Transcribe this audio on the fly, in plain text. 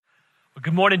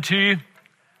Well, good morning to you.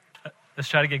 Let's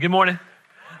try it again. Good morning.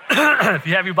 If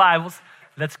you have your Bibles,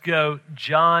 let's go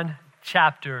John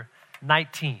chapter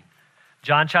 19.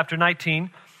 John chapter 19.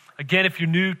 Again, if you're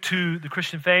new to the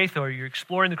Christian faith or you're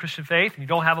exploring the Christian faith and you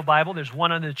don't have a Bible, there's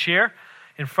one under the chair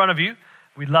in front of you.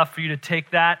 We'd love for you to take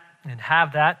that and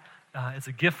have that as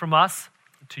a gift from us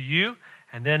to you.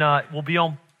 And then we'll be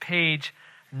on page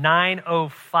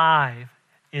 905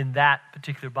 in that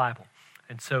particular Bible.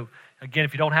 And so, again,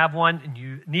 if you don't have one and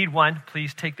you need one,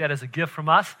 please take that as a gift from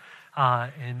us.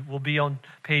 And we'll be on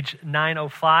page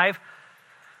 905.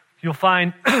 You'll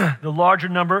find the larger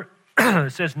number.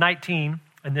 It says 19,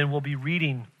 and then we'll be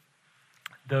reading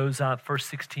those first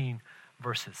 16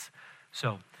 verses.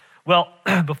 So, well,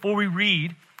 before we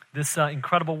read this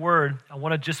incredible word, I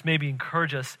want to just maybe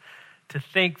encourage us to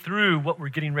think through what we're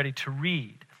getting ready to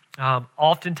read.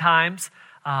 Oftentimes,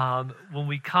 when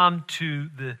we come to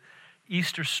the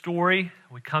Easter story,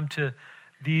 we come to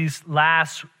these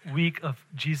last week of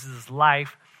Jesus'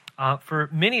 life. For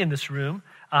many in this room,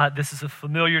 this is a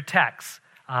familiar text.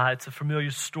 It's a familiar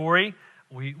story.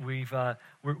 We're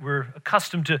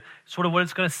accustomed to sort of what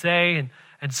it's going to say,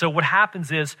 and so what happens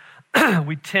is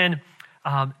we tend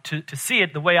to see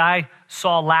it the way I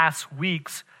saw last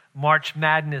week's March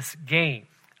Madness game.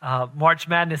 March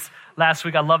Madness last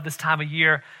week, I love this time of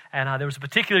year, and there was a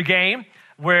particular game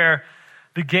where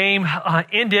the game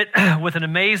ended with an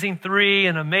amazing 3,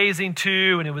 an amazing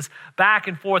 2, and it was back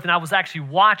and forth, and I was actually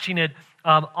watching it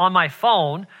on my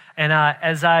phone, and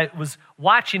as I was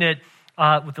watching it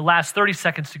with the last 30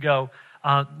 seconds to go,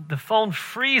 the phone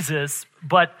freezes,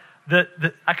 but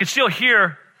I could still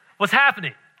hear what's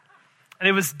happening, and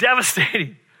it was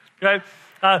devastating, right?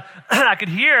 I could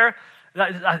hear,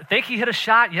 I think he hit a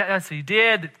shot, yes, he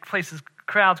did, the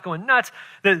crowd's going nuts.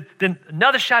 Then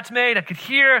another shot's made. I could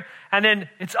hear, and then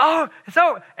it's over,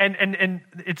 and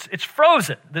it's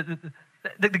frozen.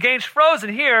 The game's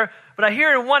frozen here, but I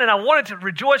hear it in one, and I wanted to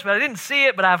rejoice, but I didn't see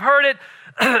it, but I've heard it,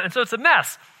 and so it's a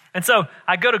mess. And so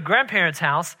I go to grandparents'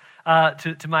 house,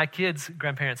 to my kids'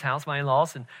 grandparents' house, my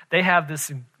in-laws, and they have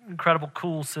this incredible,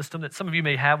 cool system that some of you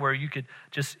may have where you could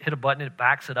just hit a button and it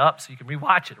backs it up so you can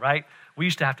rewatch it, right? We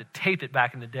used to have to tape it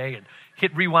back in the day and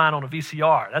hit rewind on a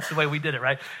VCR. That's the way we did it,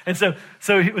 right? And so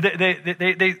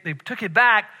they took it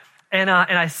back, and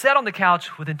I sat on the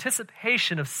couch with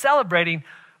anticipation of celebrating,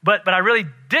 but I really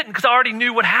didn't because I already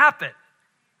knew what happened.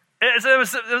 So there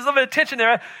was a little bit of tension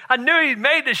there. I knew he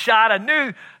made the shot. I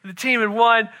knew the team had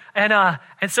won,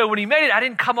 and so when he made it, I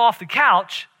didn't come off the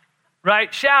couch,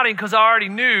 right, shouting because I already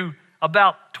knew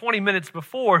about 20 minutes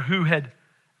before who had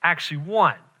actually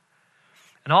won.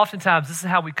 And oftentimes, this is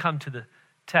how we come to the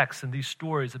text and these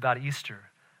stories about Easter,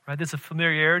 right? There's a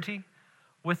familiarity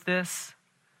with this.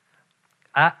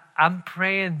 I'm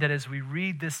praying that as we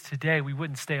read this today, we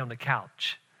wouldn't stay on the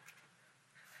couch,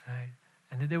 right?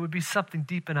 And that there would be something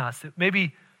deep in us that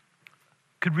maybe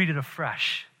could read it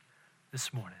afresh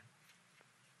this morning,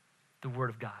 the Word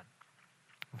of God.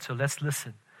 And so let's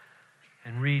listen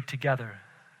and read together.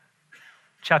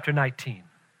 Chapter 19.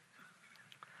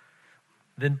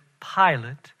 Then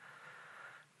Pilate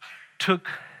took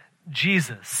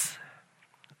Jesus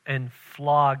and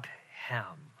flogged him.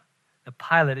 Now,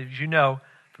 Pilate, as you know,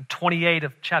 from 28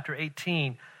 of chapter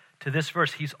 18 to this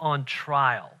verse, he's on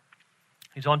trial.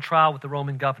 He's on trial with the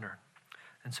Roman governor.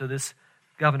 And so this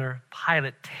governor,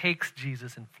 Pilate, takes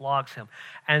Jesus and flogs him.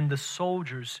 And the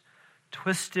soldiers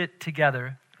twisted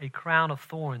together a crown of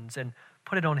thorns and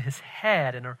put it on his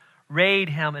head and arrayed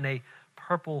him in a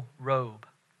purple robe.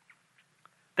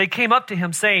 They came up to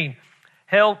him saying,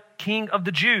 "Hail, King of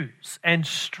the Jews," and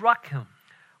struck him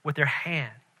with their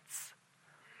hands.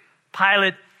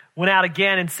 Pilate went out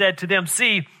again and said to them,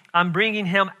 "See, I'm bringing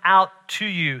him out to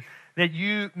you, that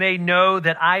you may know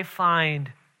that I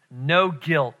find no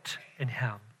guilt in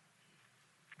him."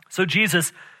 So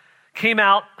Jesus came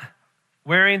out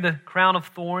wearing the crown of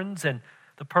thorns and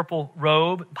the purple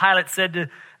robe. Pilate said to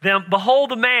them, "Behold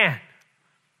the man."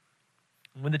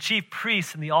 When the chief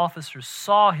priests and the officers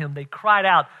saw him, they cried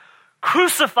out,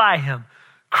 "Crucify him!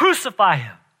 Crucify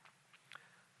him!"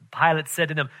 Pilate said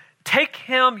to them, "Take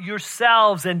him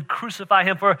yourselves and crucify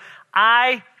him, for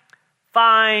I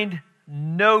find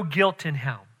no guilt in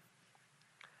him."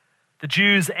 The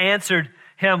Jews answered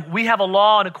him, "We have a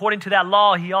law, and according to that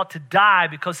law, he ought to die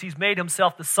because he's made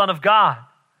himself the Son of God."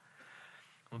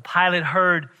 When Pilate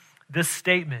heard this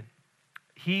statement,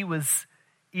 he was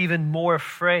even more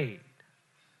afraid.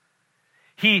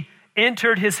 He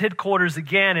entered his headquarters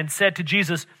again and said to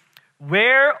Jesus,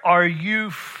 "Where are you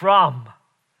from?"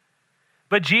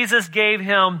 But Jesus gave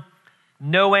him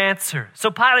no answer.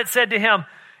 So Pilate said to him,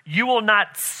 "You will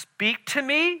not speak to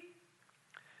me?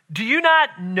 do you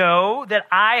not know that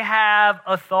I have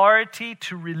authority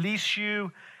to release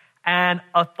you and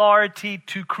authority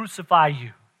to crucify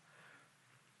you?"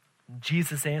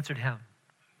 Jesus answered him,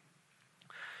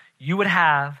 "You would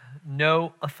have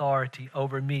no authority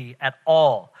over me at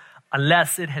all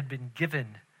unless it had been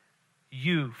given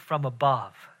you from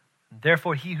above.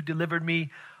 Therefore, he who delivered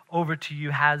me over to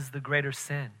you has the greater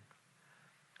sin."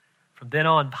 From then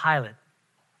on, Pilate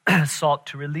sought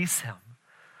to release him.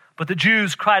 But the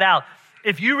Jews cried out,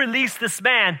 "If you release this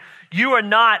man, you are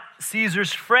not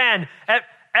Caesar's friend.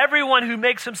 Everyone who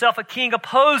makes himself a king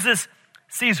opposes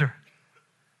Caesar."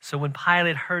 So when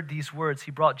Pilate heard these words,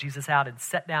 he brought Jesus out and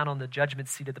sat down on the judgment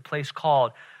seat at the place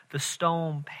called the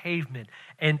Stone Pavement,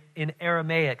 and in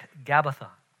Aramaic, Gabbatha.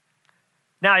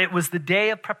 Now it was the day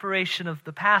of preparation of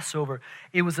the Passover.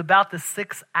 It was about the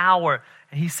 6th hour.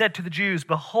 And he said to the Jews,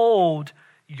 "Behold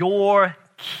your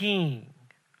king."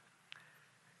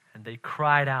 And they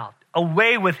cried out,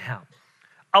 "Away with him!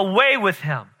 Away with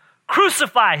him!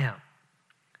 Crucify him!"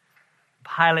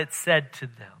 Pilate said to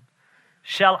them,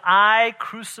 "Shall I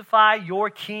crucify your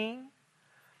king?"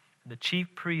 And the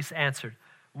chief priests answered,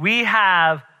 "We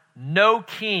have no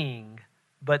king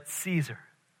but Caesar."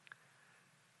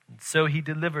 And so he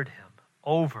delivered him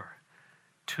over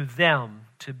to them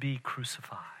to be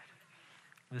crucified.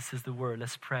 This is the word.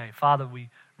 Let's pray. Father, we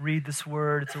read this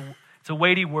word. It's a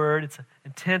weighty word. It's an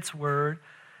intense word.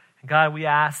 And God, we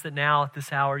ask that now at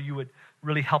this hour you would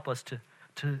really help us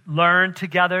to learn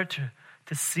together, to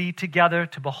see together,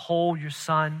 to behold your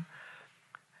Son,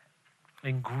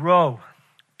 and grow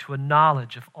to a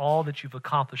knowledge of all that you've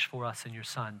accomplished for us in your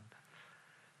Son.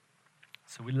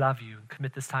 So we love you and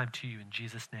commit this time to you in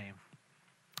Jesus' name.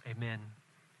 Amen.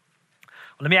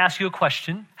 Well, let me ask you a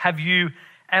question. Have you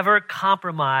ever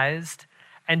compromised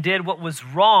and did what was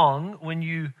wrong when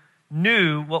you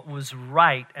knew what was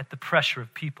right at the pressure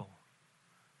of people?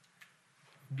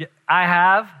 I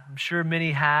have. I'm sure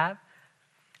many have.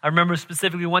 I remember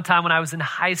specifically one time when I was in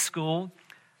high school,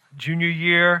 junior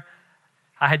year,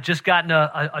 I had just gotten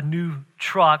a new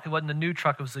truck. It wasn't a new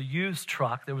truck, it was a used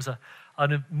truck. There was an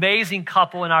amazing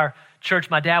couple in our church.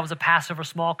 My dad was a pastor of a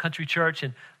small country church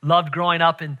and loved growing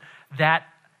up in that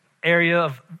area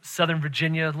of Southern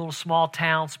Virginia, a little small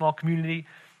town, small community.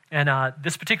 And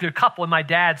this particular couple in my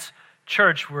dad's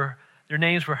church, their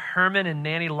names were Herman and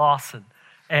Nanny Lawson.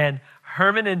 And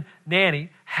Herman and Nanny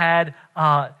had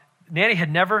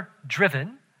never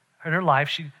driven in her life.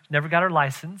 She never got her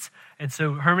license. And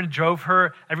so Herman drove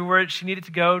her everywhere she needed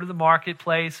to go, to the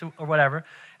marketplace or whatever.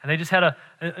 And they just had a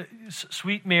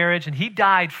sweet marriage. And he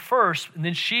died first, and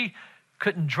then she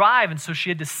couldn't drive, and so she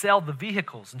had to sell the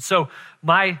vehicles. And so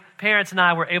my parents and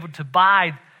I were able to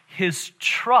buy his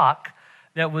truck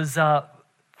that was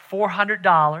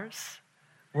 $400,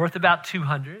 worth about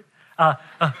 $200, a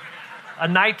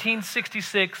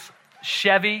 1966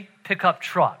 Chevy pickup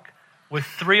truck with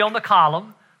 3 on the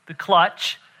column, the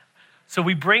clutch. So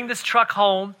we bring this truck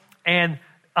home, and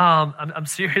I'm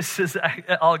serious as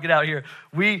I'll get out here.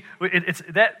 It's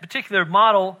that particular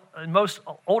model, and most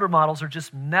older models are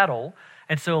just metal,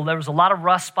 and so there was a lot of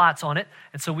rust spots on it,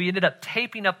 and so we ended up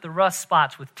taping up the rust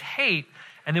spots with tape,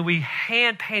 and then we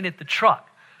hand painted the truck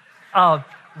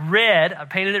red. I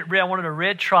painted it red. I wanted a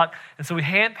red truck, and so we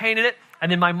hand painted it,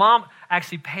 and then my mom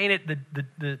actually painted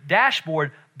the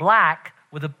dashboard black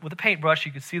with a paintbrush.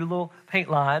 You could see the little paint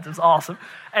lines. It was awesome.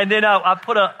 And then I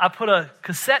put a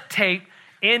cassette tape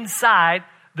inside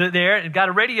there and got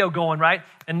a radio going, right?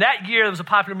 And that year there was a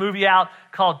popular movie out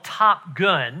called Top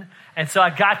Gun. And so I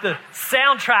got the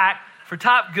soundtrack for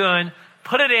Top Gun,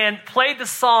 put it in, played the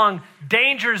song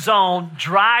Danger Zone,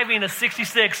 driving a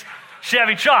 66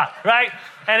 Chevy truck, right?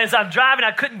 And as I'm driving,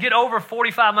 I couldn't get over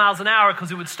 45 miles an hour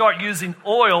because it would start using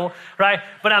oil, right?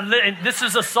 But and this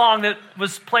is a song that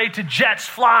was played to jets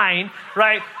flying,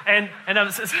 right? And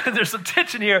there's some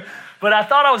tension here. But I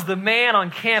thought I was the man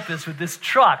on campus with this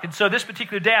truck. And so this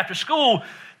particular day after school,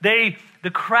 the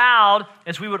crowd,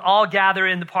 as we would all gather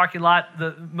in the parking lot,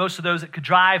 most of those that could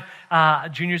drive,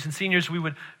 juniors and seniors, we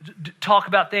would talk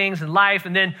about things in life.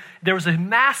 And then there was a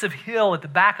massive hill at the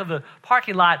back of the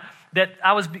parking lot that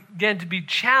I began to be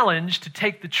challenged to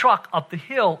take the truck up the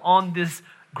hill on this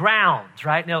grounds,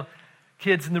 right? Now,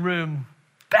 kids in the room,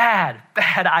 bad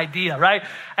idea, right?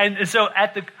 And so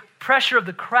at the pressure of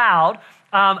the crowd,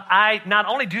 I not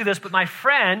only do this, but my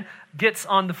friend gets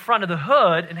on the front of the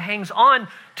hood and hangs on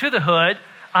to the hood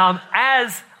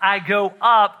as I go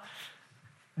up.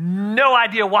 No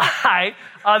idea why,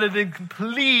 other than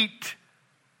complete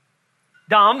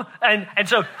dumb. And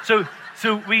so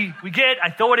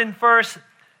I throw it in first,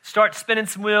 start spinning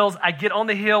some wheels. I get on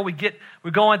the hill,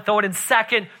 we're going, throw it in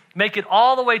second, make it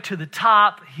all the way to the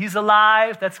top. He's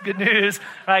alive. That's good news,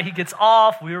 right? He gets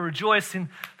off. We were rejoicing.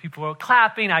 People were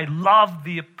clapping. I love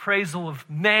the appraisal of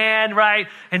man, right?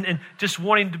 And just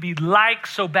wanting to be liked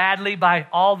so badly by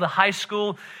all the high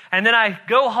school. And then I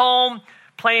go home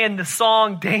playing the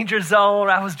song Danger Zone.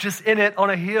 I was just in it on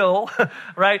a hill,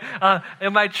 right?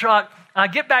 In my truck. I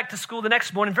get back to school the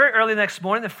next morning, very early the next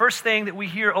morning. The first thing that we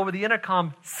hear over the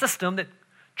intercom system that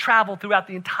traveled throughout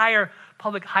the entire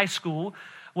public high school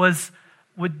was,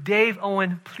 would Dave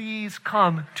Owen please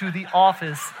come to the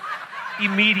office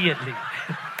immediately,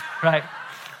 right?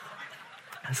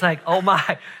 It's like, oh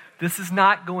my, this is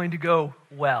not going to go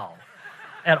well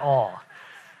at all.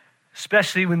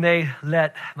 Especially when they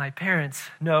let my parents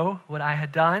know what I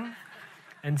had done.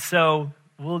 And so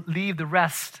we'll leave the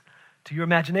rest to your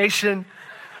imagination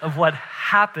of what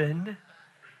happened.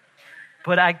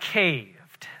 But I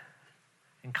caved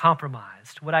and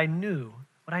compromised. What I knew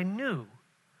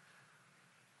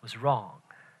was wrong,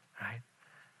 right?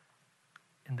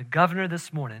 And the governor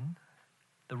this morning,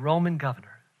 the Roman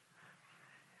governor,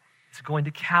 is going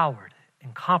to coward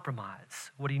and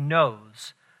compromise what he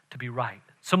knows to be right.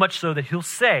 So much so that he'll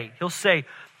say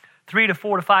 3 to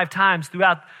 4 to 5 times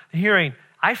throughout the hearing,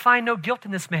 I find no guilt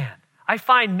in this man. I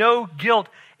find no guilt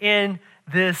in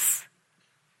this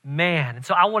man. And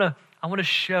so I want to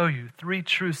show you 3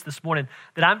 truths this morning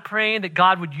that I'm praying that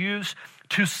God would use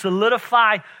to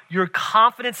solidify your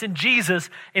confidence in Jesus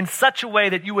in such a way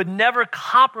that you would never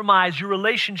compromise your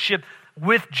relationship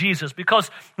with Jesus.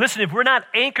 Because listen, if we're not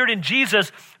anchored in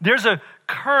Jesus, there's a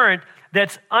current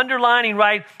that's underlining,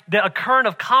 right, a current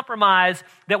of compromise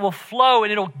that will flow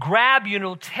and it'll grab you and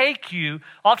it'll take you.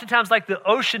 Oftentimes like the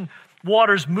ocean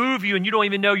waters move you and you don't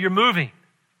even know you're moving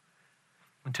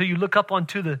until you look up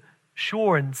onto the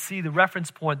shore and see the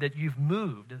reference point that you've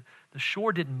moved. The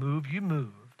shore didn't move, you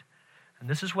moved. And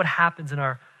this is what happens in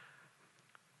our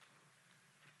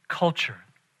culture.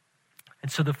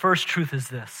 And so the first truth is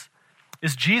this,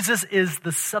 is Jesus is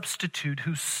the substitute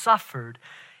who suffered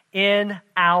in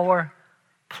our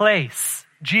place.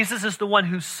 Jesus is the one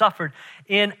who suffered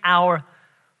in our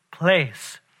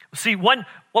place. See, what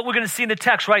we're going to see in the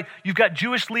text, right? You've got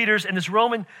Jewish leaders and this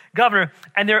Roman governor,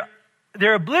 and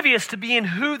they're oblivious to being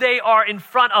who they are in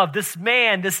front of, this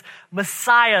man, this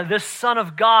Messiah, this Son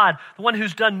of God, the one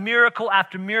who's done miracle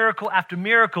after miracle after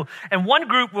miracle. And one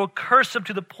group will curse him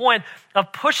to the point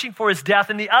of pushing for his death,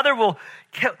 and the other will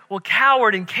cower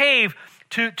and cave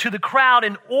to the crowd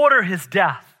and order his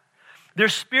death.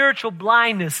 There's spiritual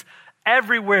blindness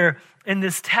everywhere in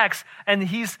this text, and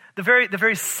he's the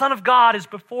very Son of God is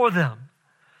before them.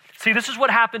 See, this is what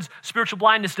happens, spiritual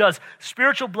blindness does.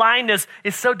 Spiritual blindness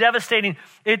is so devastating.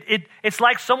 It's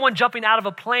like someone jumping out of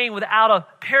a plane without a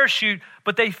parachute,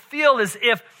 but they feel as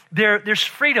if there's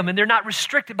freedom and they're not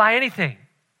restricted by anything.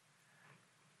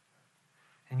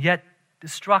 And yet,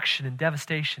 destruction and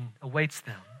devastation awaits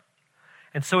them.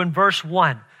 And so in verse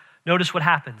 1, notice what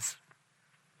happens.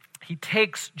 He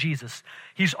takes Jesus.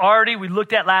 We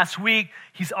looked at last week,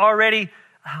 he's already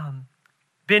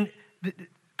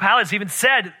Pilate's even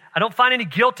said, I don't find any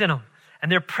guilt in him.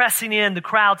 And they're pressing in, the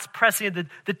crowd's pressing in.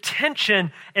 The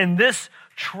tension in this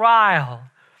trial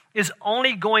is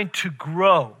only going to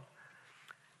grow.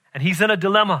 And he's in a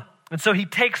dilemma. And so he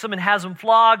takes them and has them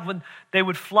flogged. When they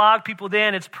would flog people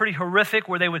then, it's pretty horrific,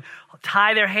 where they would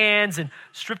tie their hands and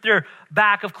strip their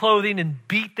back of clothing and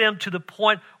beat them to the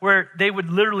point where they would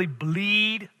literally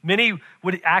bleed. Many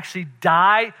would actually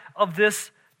die of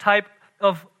this type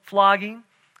of flogging.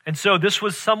 And so this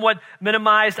was somewhat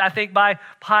minimized, I think, by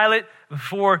Pilate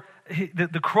for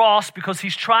the cross, because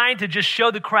he's trying to just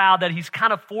show the crowd that he's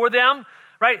kind of for them,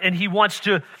 right? And he wants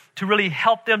to really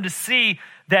help them to see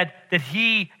that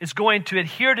he is going to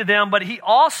adhere to them, but he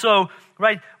also,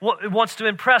 right, wants to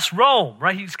impress Rome,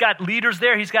 right? He's got leaders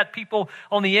there. He's got people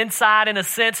on the inside, in a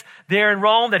sense, there in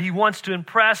Rome that he wants to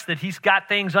impress, that he's got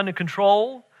things under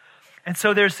control. And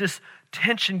so there's this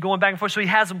tension going back and forth. So he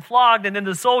has him flogged, and then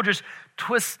the soldiers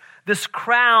twist this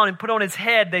crown and put on his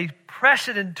head. They press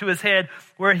it into his head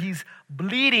where he's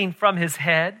bleeding from his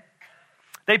head.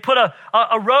 They put a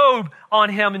robe on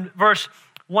him, in verse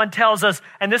 1 tells us,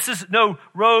 and this is no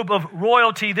robe of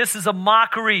royalty. This is a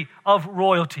mockery of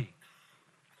royalty.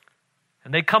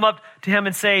 And they come up to him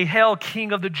and say, "Hail,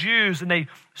 King of the Jews," and they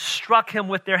struck him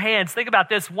with their hands. Think about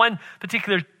this. One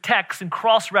particular text and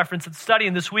cross-reference and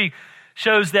studying this week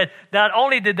shows that not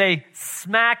only did they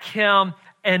smack him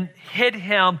and hit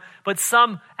him, but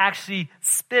some actually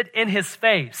spit in his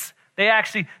face. They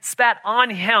actually spat on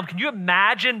him. Can you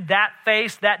imagine that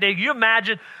face that day? Can you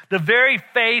imagine the very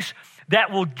face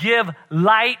that will give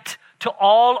light to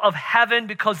all of heaven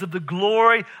because of the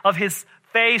glory of his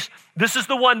face. This is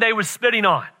the one they were spitting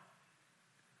on.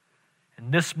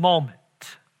 In this moment.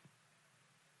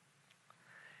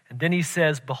 And then he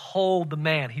says, behold the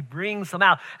man. He brings them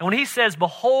out. And when he says,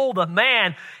 behold the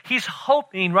man, he's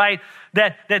hoping, right,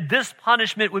 that this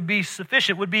punishment would be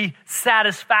sufficient, would be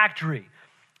satisfactory.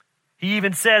 He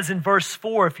even says in verse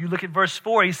 4, if you look at verse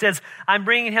 4, he says, I'm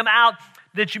bringing him out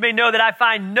that you may know that I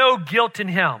find no guilt in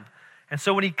him. And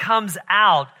so when he comes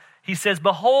out, he says,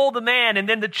 behold the man. And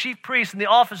then the chief priests and the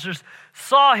officers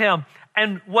saw him.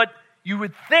 And what you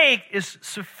would think is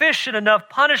sufficient enough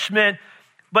punishment,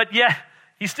 but yet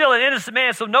he's still an innocent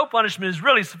man, so no punishment is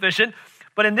really sufficient.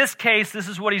 But in this case, this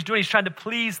is what he's doing. He's trying to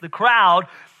please the crowd.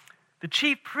 The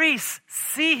chief priests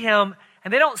see him,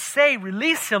 and they don't say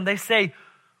release him. They say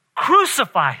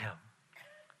crucify him.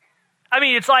 I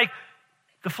mean, it's like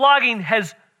the flogging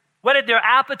has whetted their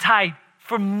appetite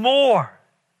for more.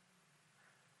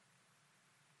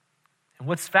 And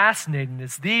what's fascinating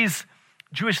is these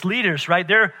Jewish leaders, right?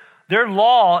 Their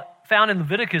law found in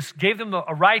Leviticus gave them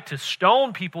a right to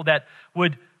stone people that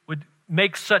would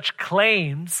make such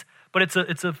claims. But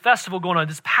it's a festival going on.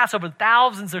 This Passover,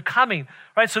 thousands are coming,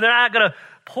 right? So they're not going to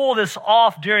pull this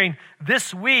off during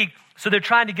this week. So they're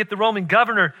trying to get the Roman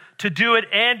governor to do it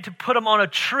and to put him on a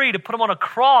tree, to put him on a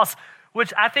cross,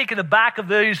 which I think in the back of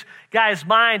these guys'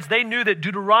 minds, they knew that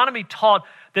Deuteronomy taught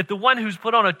that the one who's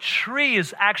put on a tree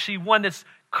is actually one that's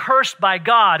cursed by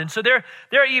God. And so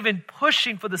they're even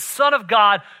pushing for the Son of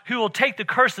God who will take the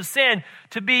curse of sin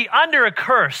to be under a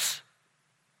curse.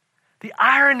 The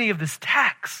irony of this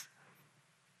text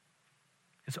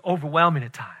is overwhelming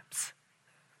at times.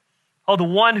 Oh, the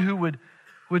one who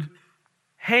would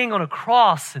hang on a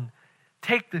cross and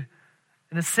take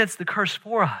in a sense, the curse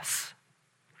for us.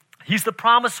 He's the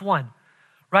promised one,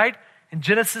 right? In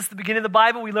Genesis, the beginning of the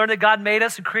Bible, we learn that God made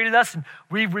us and created us, and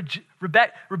we've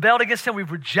rebelled against him.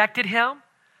 We've rejected him.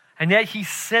 And yet he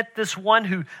sent this one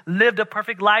who lived a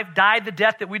perfect life, died the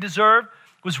death that we deserve,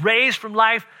 was raised from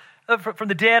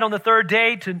the dead on the third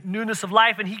day to newness of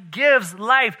life. And he gives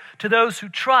life to those who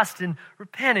trust and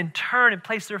repent and turn and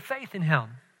place their faith in him.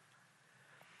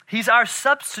 He's our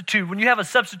substitute. When you have a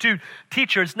substitute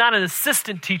teacher, it's not an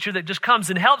assistant teacher that just comes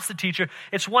and helps the teacher.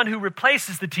 It's one who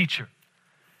replaces the teacher.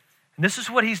 And this is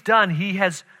what he's done. He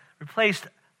has replaced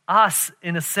us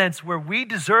in a sense where we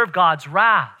deserve God's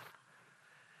wrath.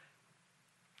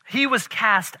 He was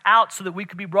cast out so that we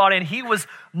could be brought in. He was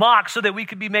mocked so that we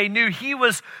could be made new. He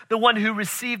was the one who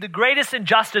received the greatest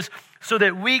injustice so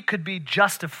that we could be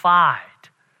justified.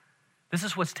 This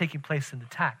is what's taking place in the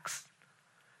text.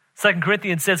 2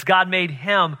 Corinthians says God made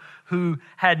him who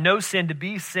had no sin to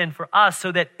be sin for us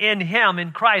so that in him,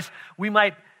 in Christ, we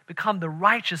might become the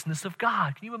righteousness of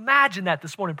God. Can you imagine that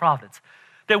this morning, Providence?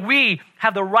 That we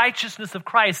have the righteousness of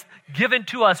Christ given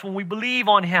to us when we believe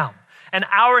on him. And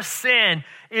our sin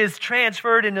is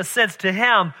transferred in a sense to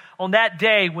him on that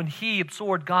day when he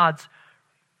absorbed God's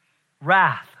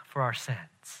wrath for our sins.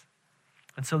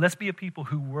 And so let's be a people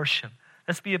who worship.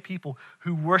 Let's be a people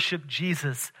who worship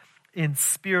Jesus in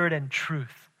spirit and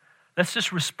truth. Let's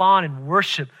just respond and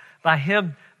worship by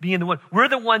him being the one. We're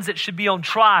the ones that should be on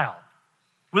trial.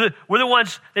 We're the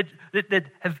ones that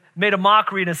have made a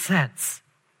mockery in a sense.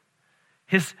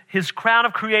 His crown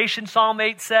of creation, Psalm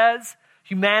 8 says,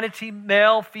 humanity,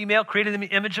 male, female, created in the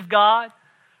image of God.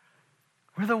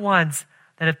 We're the ones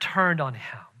that have turned on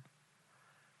him.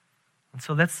 And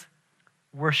so let's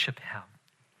worship him.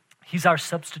 He's our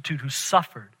substitute who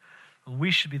suffered. And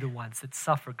we should be the ones that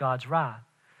suffer God's wrath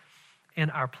in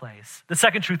our place. The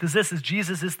second truth is this, is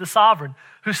Jesus is the sovereign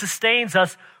who sustains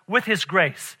us with his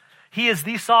grace. He is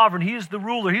the sovereign. He is the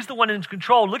ruler. He's the one in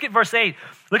control. Look at verse 8.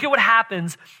 Look at what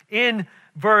happens in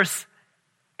verse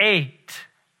 8,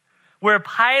 where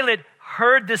Pilate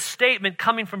heard this statement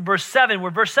coming from verse 7,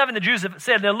 where verse 7, the Jews have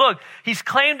said, now look, he's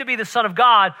claimed to be the Son of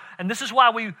God, and this is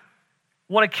why we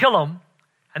want to kill him.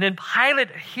 And then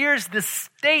Pilate hears this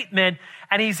statement,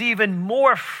 and he's even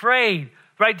more afraid,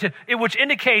 right? Which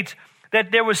indicates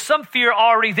that there was some fear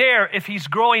already there if he's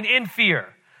growing in fear,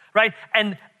 right?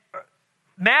 And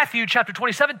Matthew chapter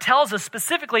 27 tells us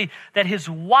specifically that his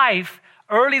wife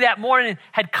early that morning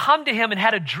had come to him and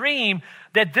had a dream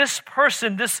that this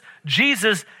person, this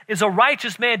Jesus, is a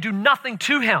righteous man, do nothing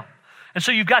to him. And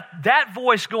so you've got that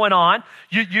voice going on.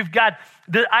 You've got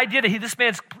the idea that this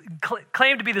man's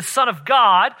claimed to be the Son of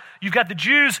God. You've got the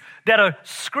Jews that are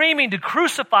screaming to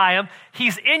crucify him.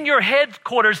 He's in your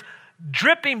headquarters,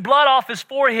 dripping blood off his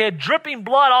forehead, dripping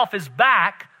blood off his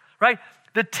back, right?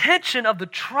 The tension of the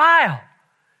trial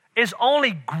is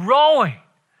only growing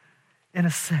in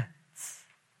a sense.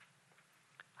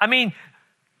 I mean,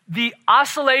 the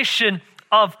oscillation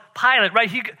of Pilate, right?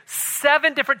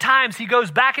 7 different times he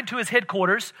goes back into his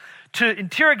headquarters to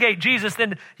interrogate Jesus.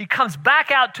 Then he comes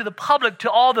back out to the public,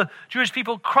 to all the Jewish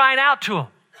people crying out to him.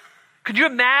 Could you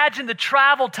imagine the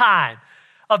travel time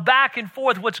of back and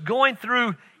forth, what's going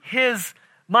through his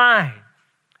mind?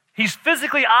 He's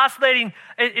physically oscillating,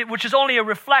 which is only a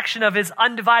reflection of his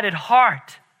undivided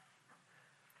heart.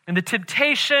 And the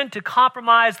temptation to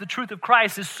compromise the truth of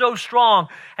Christ is so strong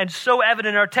and so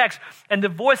evident in our text. And the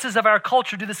voices of our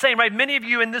culture do the same, right? Many of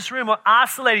you in this room are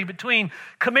oscillating between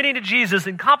committing to Jesus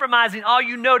and compromising all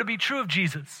you know to be true of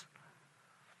Jesus.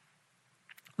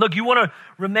 Look, you want to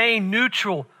remain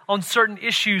neutral on certain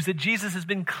issues that Jesus has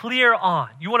been clear on.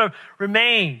 You want to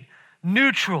remain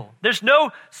neutral. There's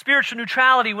no spiritual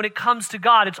neutrality when it comes to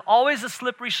God. It's always a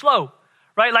slippery slope.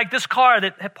 Right? Like this car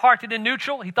that had parked it in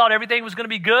neutral. He thought everything was going to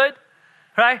be good,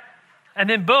 right? And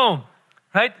then boom,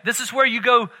 right? This is where you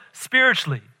go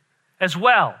spiritually as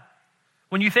well.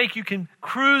 When you think you can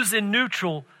cruise in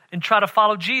neutral and try to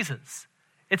follow Jesus.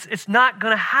 It's not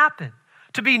going to happen.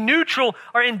 To be neutral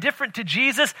or indifferent to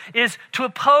Jesus is to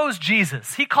oppose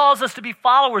Jesus. He calls us to be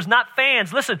followers, not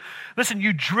fans. Listen,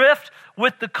 you drift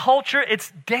with the culture.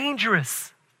 It's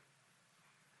dangerous.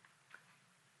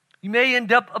 You may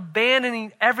end up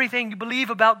abandoning everything you believe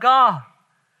about God.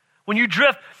 When you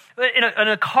drift in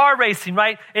a car racing,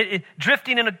 right?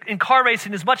 Drifting in car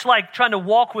racing is much like trying to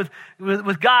walk with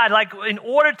God. Like in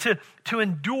order to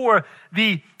endure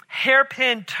the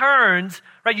hairpin turns,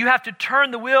 right? You have to turn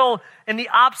the wheel in the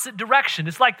opposite direction.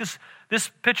 It's like this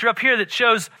picture up here that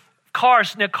shows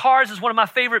Cars. Now, Cars is one of my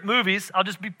favorite movies. I'll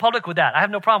just be public with that. I have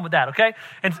no problem with that, okay?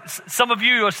 And some of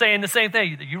you are saying the same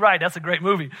thing. You're right, that's a great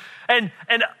movie. And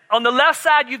on the left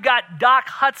side, you've got Doc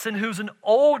Hudson, who's an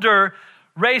older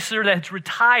racer that's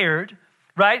retired,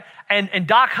 right? And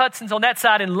Doc Hudson's on that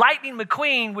side. And Lightning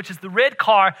McQueen, which is the red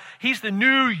car, he's the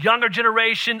new, younger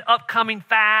generation, upcoming,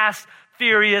 fast,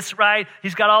 furious, right?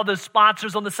 He's got all those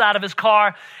sponsors on the side of his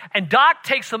car. And Doc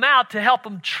takes them out to help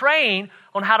them train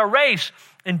on how to race.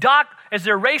 And Doc, as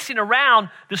they're racing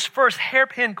around this first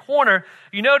hairpin corner,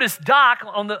 you notice Doc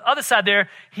on the other side there,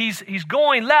 he's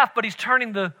going left, but he's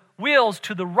turning the wheels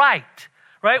to the right,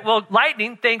 right? Well,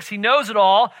 Lightning thinks he knows it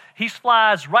all. He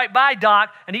flies right by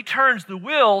Doc, and he turns the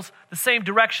wheels the same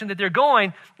direction that they're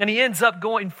going, and he ends up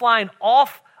flying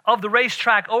off of the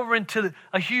racetrack over into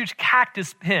a huge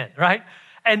cactus pin, right?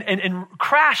 And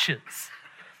crashes.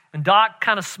 And Doc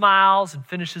kind of smiles and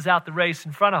finishes out the race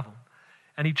in front of him.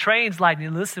 And he trains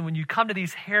Lightning. Listen, when you come to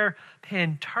these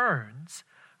hairpin turns,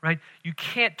 right, you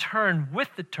can't turn with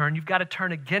the turn. You've got to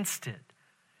turn against it,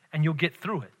 and you'll get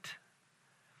through it.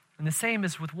 And the same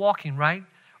is with walking, right?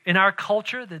 In our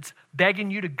culture that's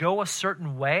begging you to go a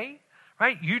certain way,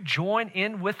 right? You join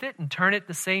in with it and turn it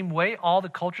the same way all the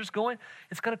culture's going,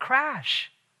 it's going to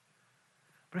crash.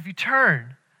 But if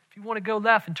you want to go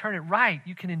left and turn it right,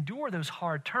 you can endure those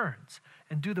hard turns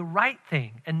and do the right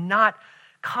thing and not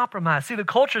compromise. See, the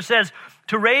culture says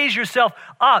to raise yourself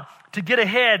up, to get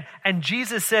ahead, and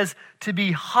Jesus says to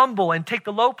be humble and take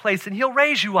the low place, and he'll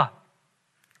raise you up.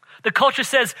 The culture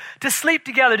says to sleep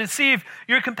together, to see if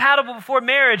you're compatible before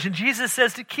marriage, and Jesus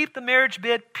says to keep the marriage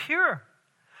bed pure.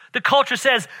 The culture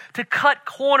says to cut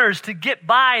corners to get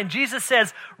by, and Jesus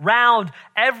says round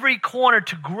every corner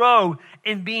to grow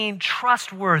in being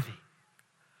trustworthy.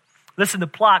 Listen, the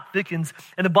plot thickens,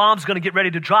 and the bomb's going to get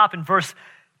ready to drop in verse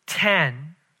 10.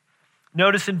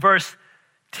 Notice in verse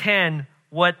 10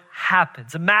 what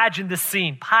happens. Imagine this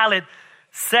scene. Pilate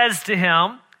says to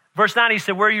him, verse 9, he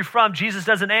said, "Where are you from?" Jesus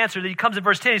doesn't answer. Then he comes in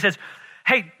verse 10, he says,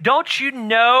 "Hey, don't you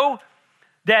know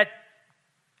that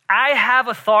I have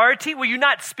authority? Will you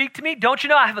not speak to me? Don't you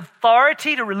know I have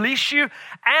authority to release you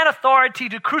and authority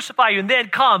to crucify you?" And then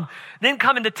come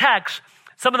in the text,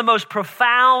 some of the most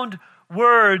profound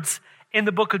words in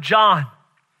the book of John,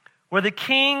 where the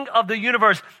King of the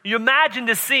universe, you imagine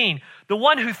this scene, the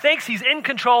one who thinks he's in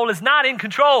control is not in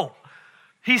control.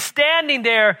 He's standing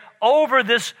there over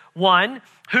this one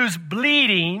who's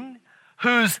bleeding,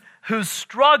 who's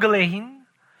struggling,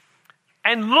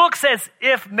 and looks as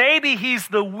if maybe he's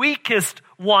the weakest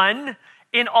one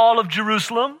in all of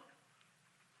Jerusalem.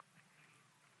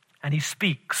 And he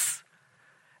speaks.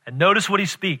 And notice what he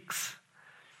speaks.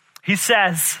 He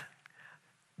says,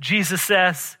 Jesus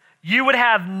says, "You would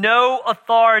have no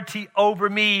authority over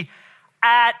me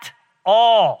at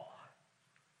all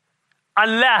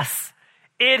unless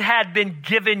it had been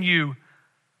given you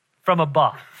from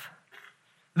above."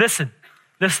 Listen,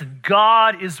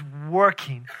 God is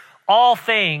working all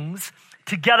things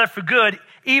together for good,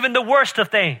 even the worst of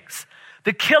things.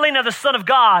 The killing of the Son of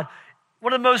God,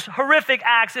 one of the most horrific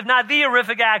acts, if not the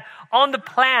horrific act on the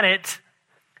planet,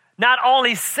 not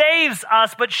only saves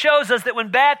us, but shows us that when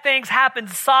bad things happen,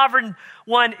 the sovereign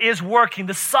one is working.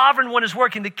 The sovereign one is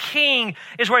working. The king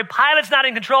is working. Pilate's not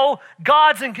in control.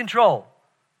 God's in control.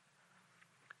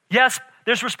 Yes,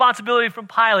 there's responsibility from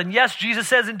Pilate. And yes, Jesus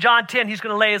says in John 10, he's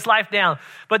going to lay his life down.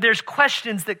 But there's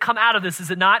questions that come out of this, is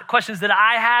it not? Questions that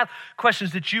I have,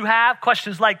 questions that you have,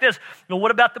 questions like this. What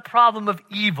about the problem of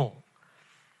evil?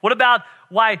 What about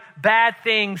why bad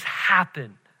things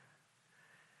happen?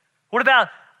 What about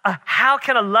how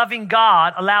can a loving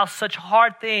God allow such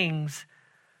hard things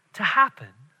to happen?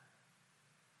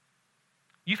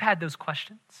 You've had those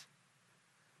questions.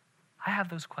 I have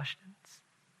those questions.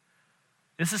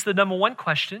 This is the number one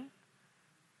question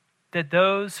that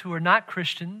those who are not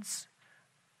Christians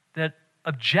that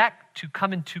object to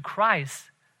coming to Christ,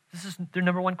 this is their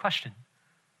number one question,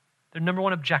 their number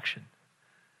one objection.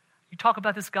 You talk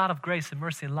about this God of grace and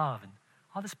mercy and love, and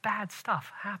all this bad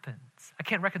stuff happens. I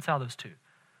can't reconcile those two.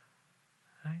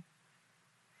 Right?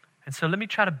 And so let me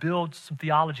try to build some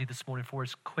theology this morning for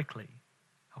us quickly,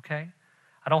 okay?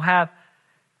 I don't have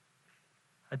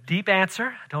a deep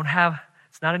answer.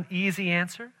 It's not an easy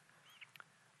answer.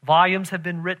 Volumes have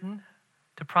been written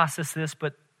to process this,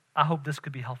 but I hope this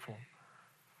could be helpful.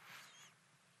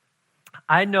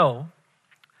 I know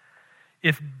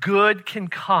if good can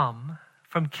come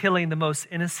from killing the most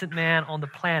innocent man on the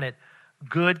planet,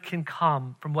 good can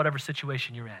come from whatever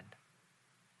situation you're in.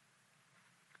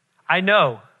 I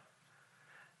know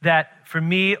that for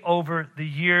me, over the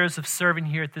years of serving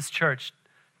here at this church,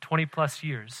 20 plus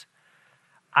years,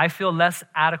 I feel less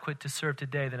adequate to serve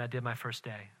today than I did my first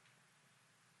day.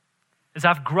 As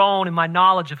I've grown in my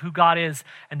knowledge of who God is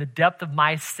and the depth of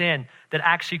my sin that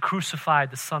actually crucified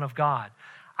the Son of God,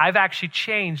 I've actually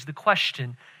changed the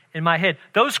question in my head.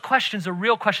 Those questions are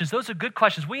real questions. Those are good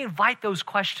questions. We invite those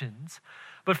questions.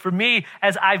 But for me,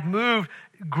 as I've moved,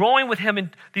 growing with him in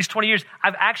these 20 years,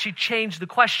 I've actually changed the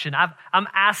question. I'm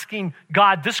asking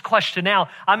God this question now.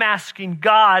 I'm asking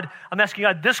God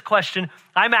this question.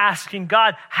 I'm asking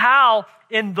God, how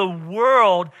in the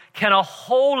world can a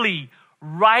holy,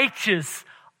 righteous,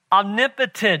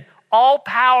 omnipotent,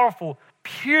 all-powerful,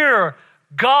 pure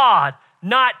God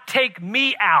not take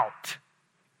me out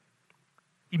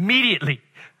immediately?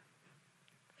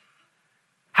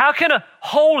 How can a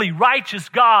holy, righteous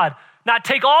God not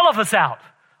take all of us out,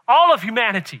 all of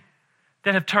humanity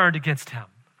that have turned against him?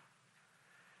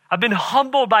 I've been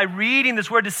humbled by reading this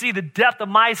word to see the depth of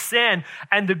my sin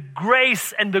and the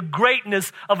grace and the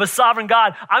greatness of a sovereign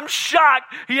God. I'm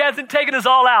shocked he hasn't taken us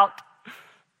all out.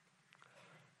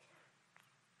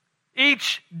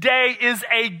 Each day is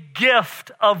a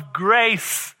gift of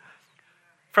grace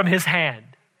from his hand.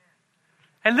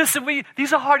 And listen,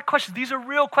 these are hard questions. These are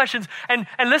real questions. And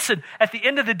listen, at the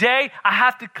end of the day, I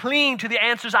have to cling to the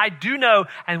answers I do know.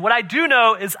 And what I do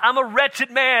know is I'm a wretched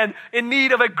man in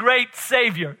need of a great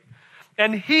Savior.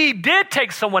 And he did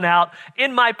take someone out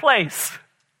in my place.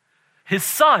 His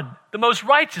Son, the most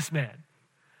righteous man.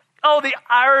 Oh, the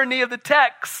irony of the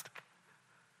text.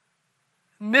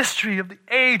 Mystery of the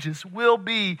ages will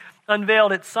be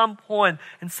unveiled at some point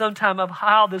and sometime of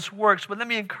how this works. But let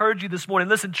me encourage you this morning.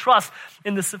 Listen, trust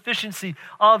in the sufficiency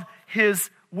of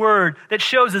his word that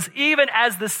shows us even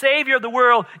as the Savior of the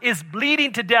world is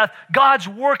bleeding to death, God's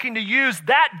working to use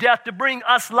that death to bring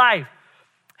us life.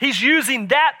 He's using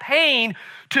that pain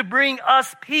to bring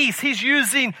us peace. He's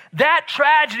using that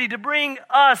tragedy to bring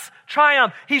us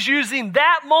triumph. He's using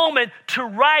that moment to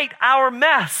right our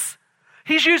mess.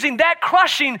 He's using that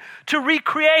crushing to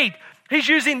recreate. He's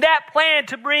using that plan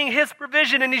to bring his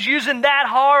provision, and he's using that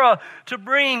horror to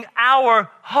bring our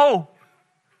hope.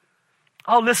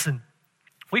 Oh, listen,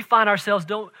 we find ourselves,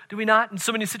 do we not, in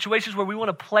so many situations where we want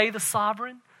to play the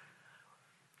sovereign?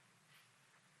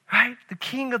 Right? The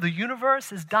King of the universe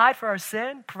has died for our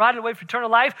sin, provided a way for eternal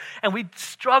life, and we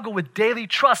struggle with daily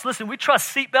trust. Listen, we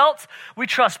trust seatbelts, we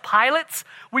trust pilots,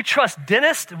 we trust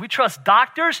dentists, we trust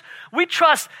doctors, we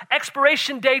trust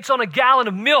expiration dates on a gallon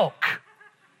of milk,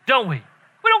 don't we?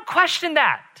 We don't question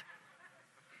that.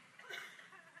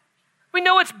 We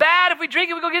know it's bad. If we drink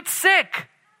it, we go get sick.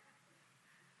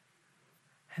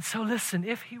 And so listen,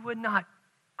 if he would not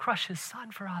crush his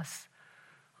Son for us,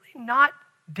 will he not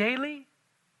daily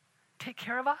take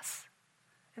care of us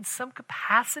in some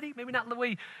capacity? Maybe not the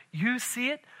way you see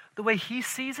it, the way he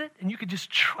sees it, and you could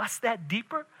just trust that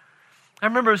deeper. I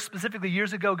remember specifically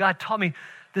years ago, God taught me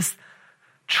this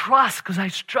trust because I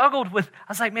struggled with, I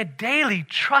was like, man, daily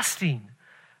trusting,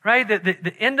 right?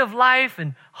 The end of life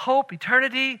and hope,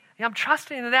 eternity. Yeah, I'm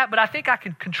trusting in that, but I think I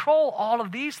can control all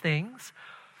of these things.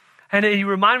 And he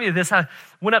reminded me of this. I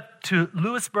went up to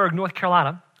Lewisburg, North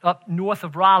Carolina, up north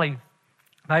of Raleigh,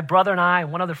 My brother and I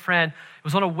and one other friend, it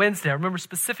was on a Wednesday, I remember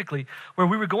specifically, where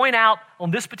we were going out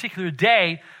on this particular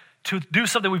day to do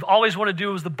something we've always wanted to do.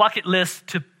 It was the bucket list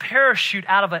to parachute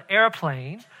out of an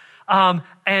airplane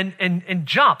and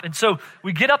jump. And so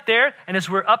we get up there, and as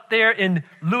we're up there in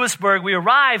Lewisburg, we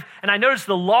arrive, and I noticed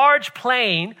the large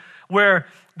plane where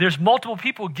there's multiple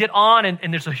people get on,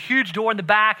 and there's a huge door in the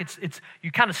back. It's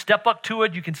you kind of step up to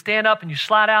it. You can stand up, and you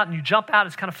slide out, and you jump out.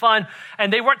 It's kind of fun.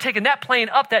 And they weren't taking that plane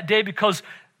up that day because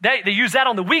they use that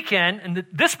on the weekend. And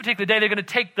this particular day, they're going to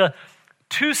take the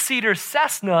 2-seater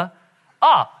Cessna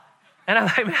up. And I'm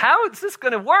like, how is this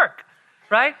going to work,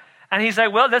 right? And he's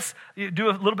like, well, let's do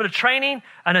a little bit of training.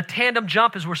 And a tandem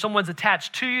jump is where someone's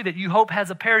attached to you that you hope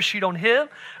has a parachute on him,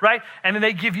 right? And then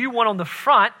they give you one on the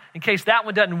front in case that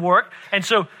one doesn't work. And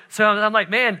so I'm like,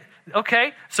 man,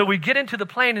 okay. So we get into the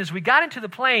plane. As we got into the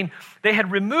plane, they had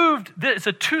removed, it's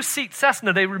a 2-seat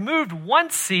Cessna. They removed one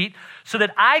seat so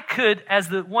that I could, as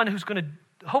the one who's going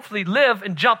to hopefully live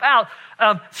and jump out,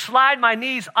 slide my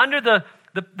knees under the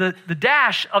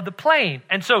dash of the plane.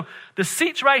 And so the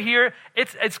seat's right here.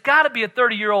 It's got to be a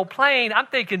 30-year-old plane. I'm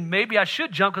thinking maybe I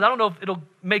should jump because I don't know if it'll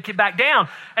make it back down.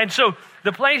 And so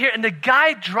the plane here, and the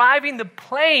guy driving the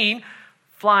plane,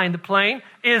 flying the plane,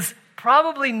 is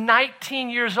probably 19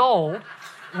 years old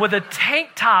with a tank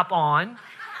top on.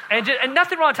 And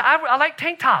nothing wrong. I like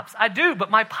tank tops. I do.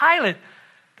 But my pilot,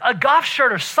 a golf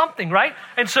shirt or something, right?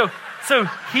 And so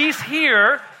he's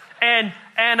here, and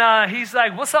he's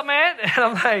like, what's up, man? And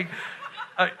I'm like,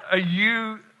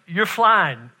 you're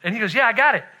flying. And he goes, yeah, I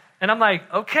got it. And I'm like,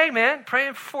 okay, man,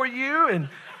 praying for you and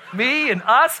me and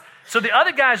us. So the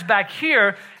other guy's back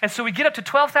here. And so we get up to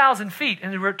 12,000 feet.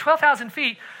 And we're at 12,000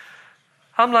 feet.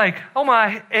 I'm like, oh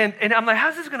my. And I'm like,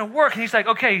 how's this going to work? And he's like,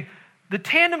 okay, the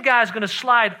tandem guy is going to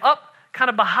slide up kind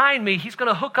of behind me. He's going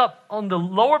to hook up on the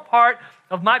lower part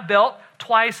of my belt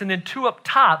twice and then 2 up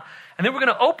top. And then we're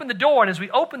going to open the door. And as we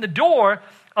open the door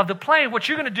of the plane, what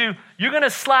you're going to do, you're going to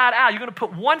slide out. You're going to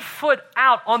put 1 foot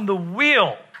out on the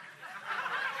wheel,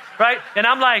 right? And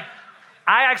I'm like,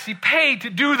 I actually paid to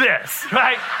do this,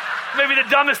 right? Maybe the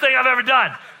dumbest thing I've ever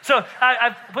done. So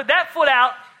I put that foot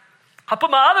out. I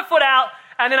put my other foot out,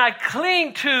 and then I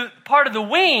cling to part of the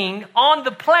wing on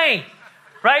the plane,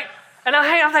 right? And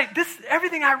I'm like,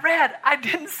 everything I read, I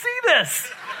didn't see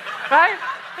this, right?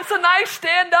 It's a nice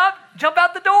stand up, jump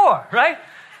out the door, right?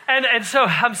 And so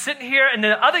I'm sitting here, and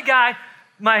the other guy,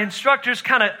 my instructor's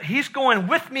he's going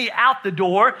with me out the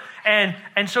door. And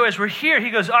so as we're here, he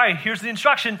goes, all right, here's the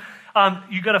instruction.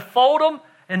 You're going to fold them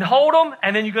and hold them,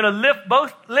 and then you're going to lift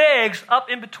both legs up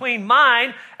in between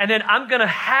mine, and then I'm going to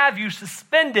have you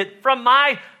suspended from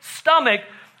my stomach.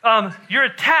 You're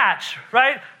attached,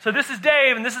 right? So this is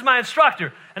Dave, and this is my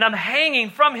instructor. And I'm hanging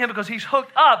from him because he's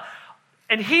hooked up.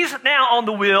 And he's now on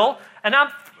the wheel, and I'm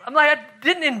like, I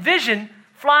didn't envision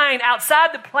flying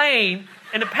outside the plane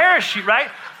in a parachute, right?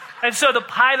 And so the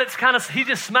pilot's he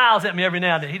just smiles at me every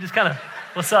now and then. He just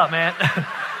what's up, man?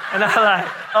 And I'm like,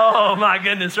 oh my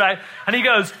goodness, right? And he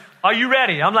goes, are you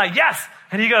ready? I'm like, yes.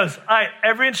 And he goes, all right,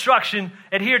 every instruction,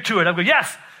 adhere to it. I go,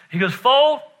 yes. He goes,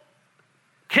 fold,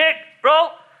 kick,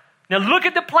 roll. Now look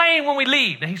at the plane when we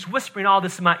leave. Now he's whispering all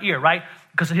this in my ear, right?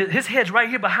 Because his head's right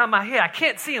here behind my head. I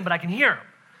can't see him, but I can hear him,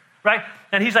 right?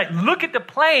 And he's like, look at the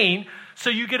plane so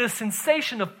you get a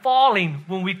sensation of falling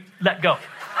when we let go.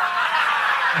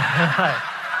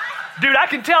 Dude, I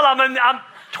can tell I'm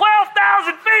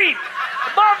 12,000 feet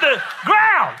above the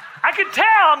ground. I can tell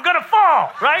I'm going to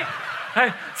fall, right?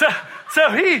 So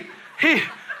he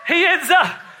ends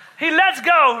up, he lets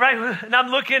go, right? And I'm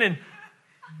looking, and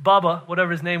Bubba,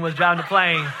 whatever his name was, driving the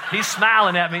plane, he's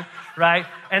smiling at me, right?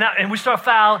 And we start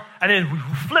fouling, and then we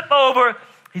flip over.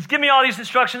 He's giving me all these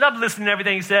instructions. I'm listening to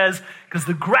everything he says because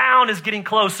the ground is getting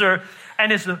closer.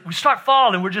 And we start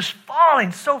falling. We're just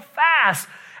falling so fast.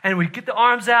 And we get the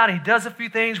arms out, and he does a few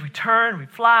things. We turn, we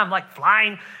fly. I'm like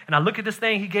flying. And I look at this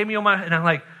thing he gave me and I'm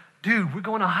like, dude, we're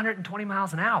going 120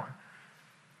 miles an hour.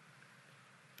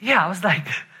 Yeah, I was like,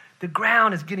 the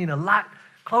ground is getting a lot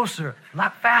closer, a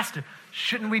lot faster.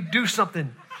 Shouldn't we do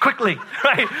something quickly,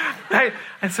 right?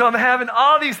 And so I'm having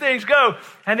all these things go.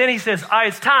 And then he says, all right,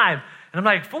 it's time. And I'm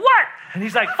like, for what? And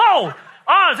he's like, fold.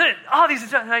 Oh, all these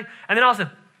instructions. And then all of a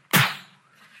sudden,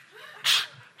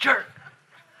 jerk.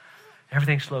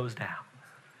 Everything slows down.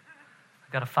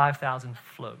 I got a 5,000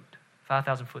 foot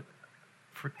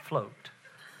float,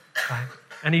 right?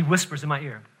 And he whispers in my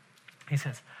ear. He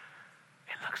says,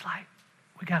 it looks like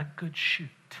we got a good shoot.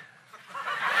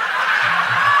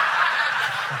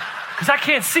 Because I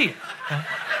can't see it. Right?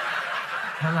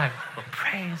 And I'm like, well,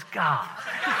 praise God.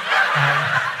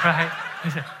 Right?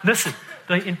 He said, listen,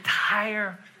 the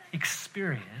entire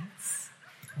experience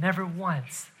Never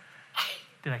once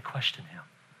did I question him.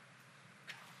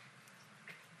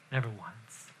 Never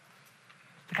once.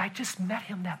 Like, I just met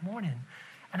him that morning,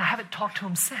 and I haven't talked to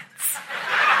him since.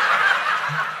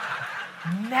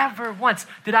 Never once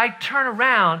did I turn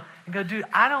around and go, dude,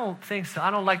 I don't think so. I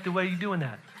don't like the way you're doing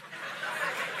that.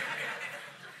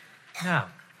 No.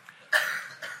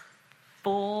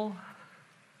 Full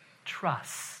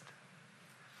trust.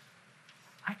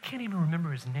 I can't even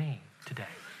remember his name today.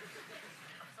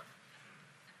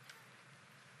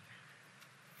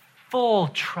 Full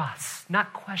trust,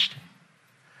 not question.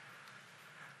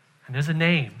 And there's a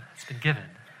name that's been given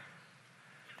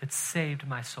that saved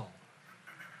my soul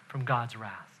from God's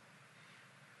wrath.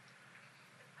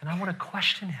 And I want to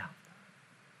question him.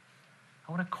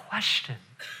 I want to question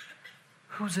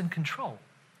who's in control.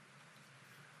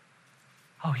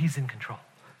 Oh, he's in control.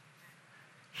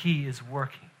 He is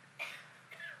working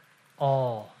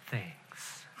all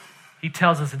things. He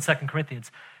tells us in 2 Corinthians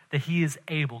that he is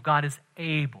able, God is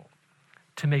able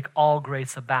to make all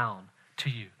grace abound to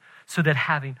you, so that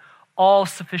having all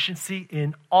sufficiency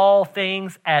in all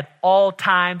things at all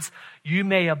times, you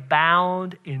may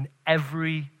abound in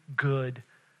every good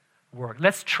work.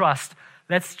 Let's trust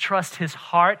his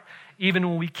heart even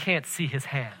when we can't see his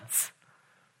hands.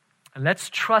 And let's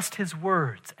trust his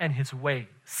words and his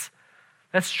ways.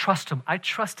 Let's trust him. I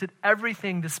trusted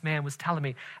everything this man was telling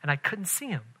me, and I couldn't see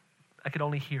him. I could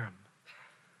only hear him.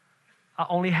 I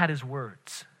only had his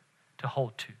words to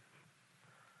hold to.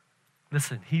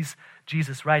 Listen, he's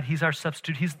Jesus, right? He's our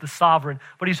substitute. He's the sovereign,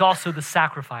 but he's also the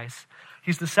sacrifice.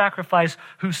 He's the sacrifice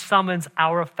who summons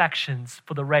our affections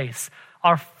for the race,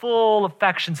 our full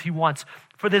affections he wants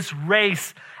for this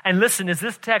race. And listen, as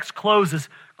this text closes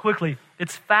quickly,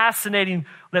 it's fascinating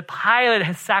that Pilate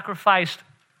has sacrificed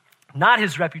not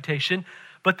his reputation,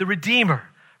 but the Redeemer,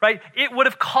 right? It would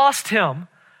have cost him,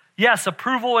 yes,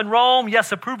 approval in Rome,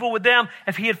 yes, approval with them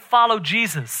if he had followed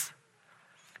Jesus.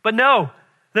 But no,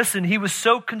 listen, he was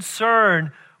so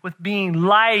concerned with being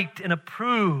liked and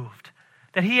approved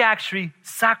that he actually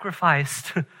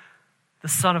sacrificed the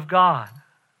Son of God.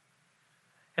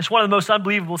 It's one of the most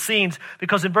unbelievable scenes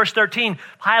because in verse 13,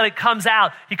 Pilate comes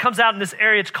out. He comes out in this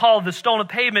area, it's called the Stone of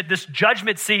Pavement, this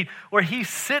judgment seat where he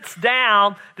sits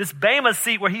down, this Bema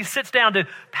seat where he sits down to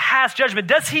pass judgment.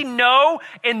 Does he know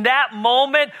in that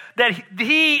moment that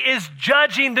he is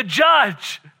judging the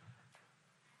judge?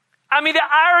 I mean, the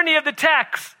irony of the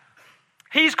text.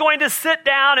 He's going to sit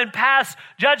down and pass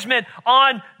judgment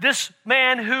on this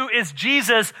man who is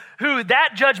Jesus, who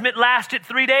that judgment lasted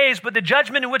 3 days, but the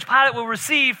judgment in which Pilate will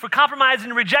receive for compromising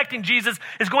and rejecting Jesus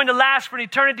is going to last for an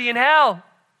eternity in hell.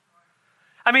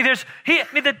 I mean,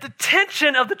 the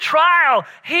tension of the trial.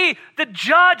 The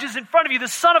judge is in front of you. The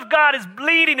Son of God is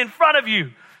bleeding in front of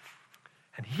you.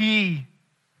 And he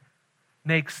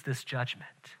makes this judgment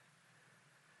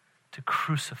to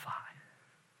crucify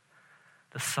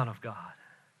the Son of God.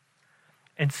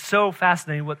 And so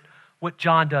fascinating what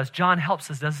John does. John helps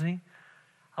us, doesn't he?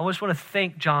 I just want to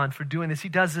thank John for doing this. He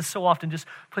does this so often, just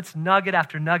puts nugget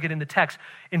after nugget in the text.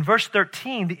 In verse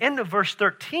 13, the end of verse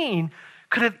 13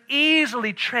 could have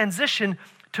easily transitioned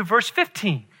to verse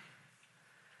 15.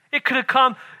 It could have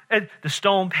come at the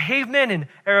stone pavement in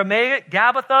Aramaic,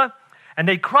 Gabbatha, and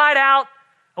they cried out,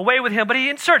 away with him. But he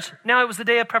inserts, now it was the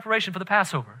day of preparation for the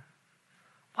Passover.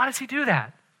 Why does he do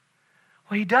that?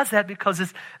 Well, he does that because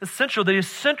it's essential, the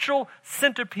essential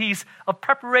centerpiece of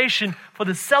preparation for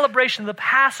the celebration of the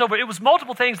Passover. It was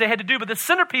multiple things they had to do, but the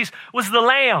centerpiece was the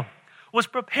lamb, was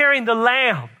preparing the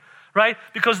lamb, right?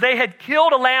 Because they had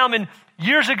killed a lamb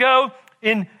years ago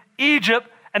in Egypt,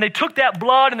 and they took that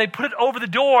blood and they put it over the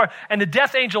door, and the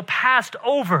death angel passed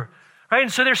over, right?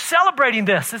 And so they're celebrating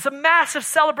this. It's a massive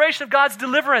celebration of God's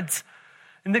deliverance.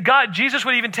 And Jesus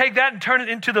would even take that and turn it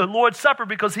into the Lord's Supper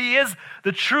because he is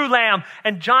the true lamb.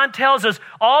 And John tells us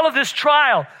all of this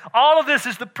trial, all of this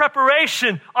is the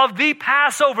preparation of the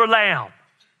Passover lamb.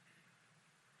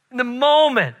 In the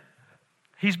moment,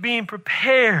 he's being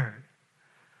prepared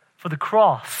for the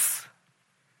cross.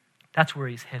 That's where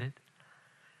he's headed.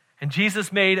 And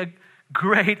Jesus made a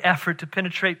great effort to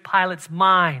penetrate Pilate's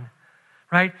mind,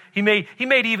 right? He made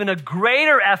even a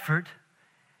greater effort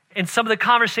in some of the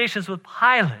conversations with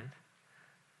Pilate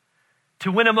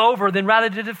to win him over than rather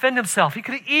to defend himself. He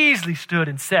could have easily stood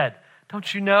and said,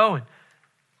 don't you know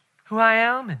who I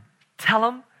am? And tell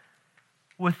him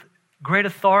with great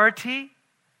authority,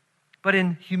 but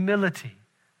in humility,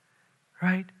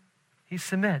 right? He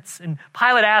submits. And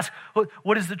Pilate asked,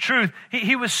 what is the truth?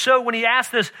 He was so, when he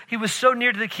asked this, he was so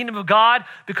near to the kingdom of God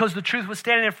because the truth was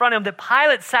standing in front of him that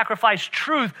Pilate sacrificed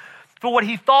truth for what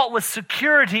he thought was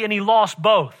security, and he lost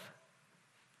both.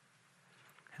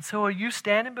 And so are you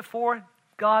standing before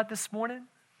God this morning?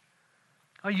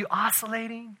 Are you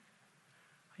oscillating?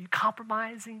 Are you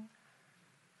compromising?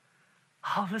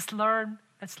 Oh, let's learn.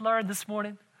 Let's learn this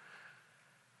morning.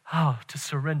 Oh, to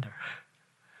surrender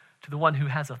to the one who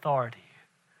has authority.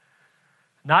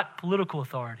 Not political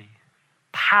authority,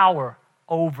 power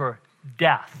over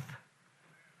death.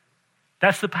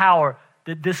 That's the power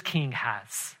that this king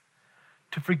has,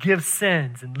 to forgive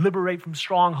sins and liberate from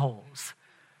strongholds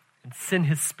and send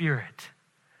his spirit.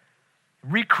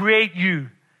 Recreate you,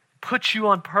 put you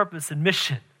on purpose and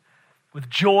mission with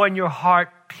joy in your heart,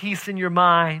 peace in your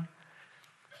mind,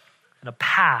 and a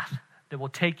path that will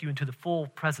take you into the full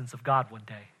presence of God one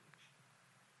day.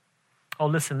 Oh,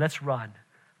 listen, let's run.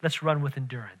 Let's run with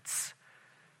endurance,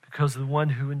 because the one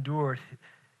who endured,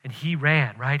 and he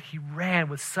ran, right? He ran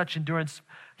with such endurance.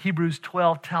 Hebrews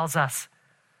 12 tells us,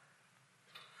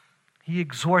 he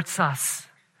exhorts us.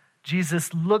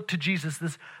 Jesus, look to Jesus,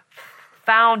 this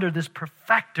founder, this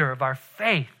perfecter of our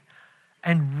faith,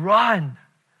 and run.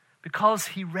 Because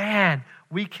he ran,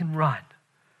 we can run.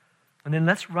 And then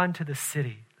let's run to the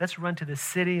city. Let's run to the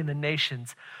city and the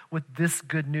nations with this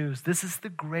good news. This is the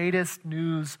greatest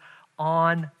news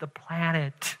on the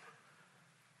planet.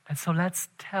 And so let's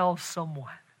tell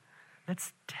someone.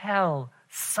 Let's tell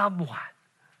someone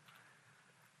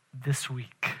this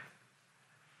week.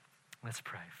 Let's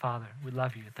pray. Father, we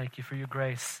love you. Thank you for your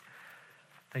grace.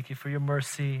 Thank you for your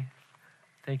mercy.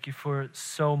 Thank you for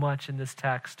so much in this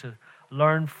text to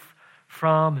learn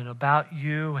from and about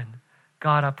you. And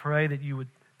God, I pray that you would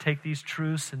take these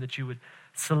truths and that you would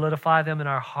solidify them in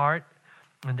our heart,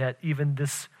 and that even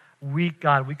this week,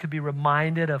 God, we could be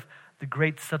reminded of the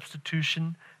great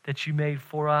substitution that you made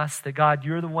for us, that God,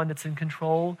 you're the one that's in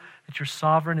control, that you're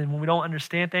sovereign, and when we don't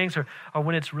understand things or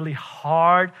when it's really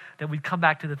hard, that we come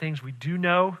back to the things we do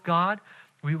know, God.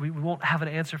 We won't have an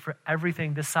answer for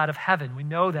everything this side of heaven. We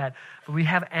know that, but we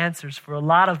have answers for a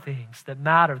lot of things that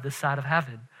matter this side of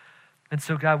heaven. And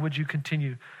so, God, would you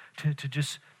continue to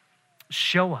just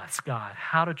show us, God,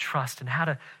 how to trust and how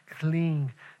to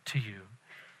cling to you.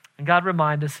 And God,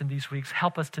 remind us in these weeks,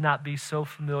 help us to not be so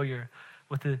familiar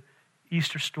with the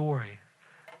Easter story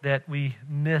that we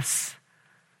miss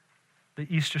the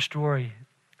Easter story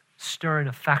stirring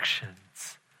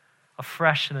affections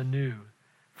afresh and anew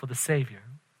for the Savior.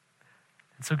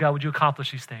 And so, God, would you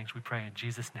accomplish these things, we pray in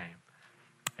Jesus' name.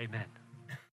 Amen.